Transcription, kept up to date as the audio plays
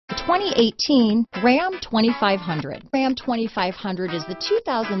2018 Ram 2500. Ram 2500 is the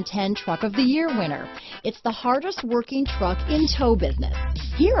 2010 Truck of the Year winner. It's the hardest working truck in tow business.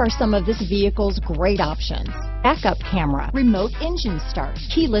 Here are some of this vehicle's great options: backup camera, remote engine start,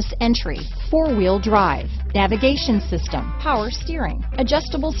 keyless entry, four-wheel drive, navigation system, power steering,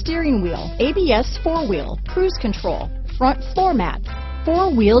 adjustable steering wheel, ABS four-wheel, cruise control, front floor mats,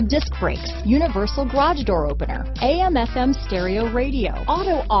 four-wheel disc brakes, universal garage door opener, AM/FM stereo radio,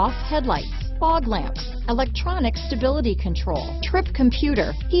 auto-off headlights, fog lamps, electronic stability control, trip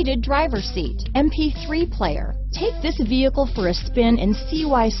computer, heated driver's seat, MP3 player. Take this vehicle for a spin and see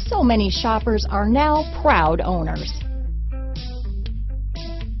why so many shoppers are now proud owners.